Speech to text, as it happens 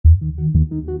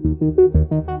You were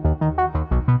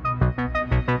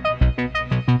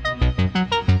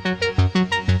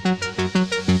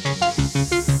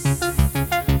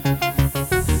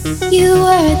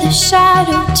the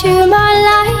shadow to my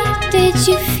light. Did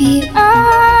you feel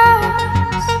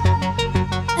us?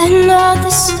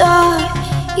 Another star,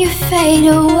 you fade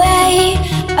away.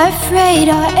 Afraid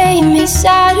our aim is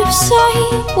out of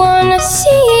sight. Wanna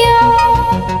see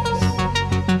us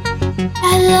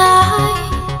alive.